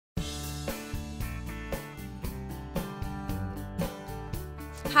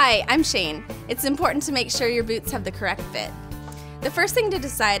Hi, I'm Shane. It's important to make sure your boots have the correct fit. The first thing to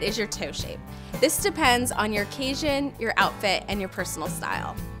decide is your toe shape. This depends on your occasion, your outfit, and your personal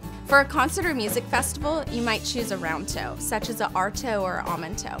style. For a concert or music festival, you might choose a round toe, such as an R toe or an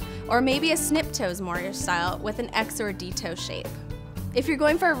almond toe, or maybe a snip toe is more your style with an X or a D toe shape. If you're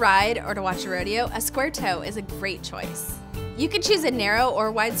going for a ride or to watch a rodeo, a square toe is a great choice. You could choose a narrow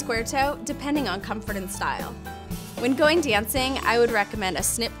or wide square toe depending on comfort and style. When going dancing, I would recommend a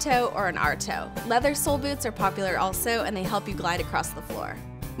snip toe or an R toe. Leather sole boots are popular also, and they help you glide across the floor.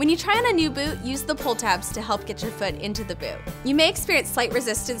 When you try on a new boot, use the pull tabs to help get your foot into the boot. You may experience slight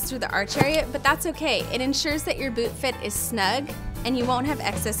resistance through the arch area, but that's okay. It ensures that your boot fit is snug and you won't have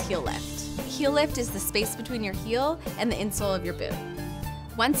excess heel lift. Heel lift is the space between your heel and the insole of your boot.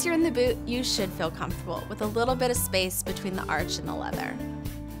 Once you're in the boot, you should feel comfortable with a little bit of space between the arch and the leather.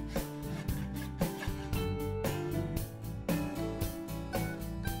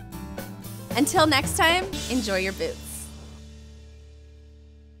 Until next time, enjoy your boots.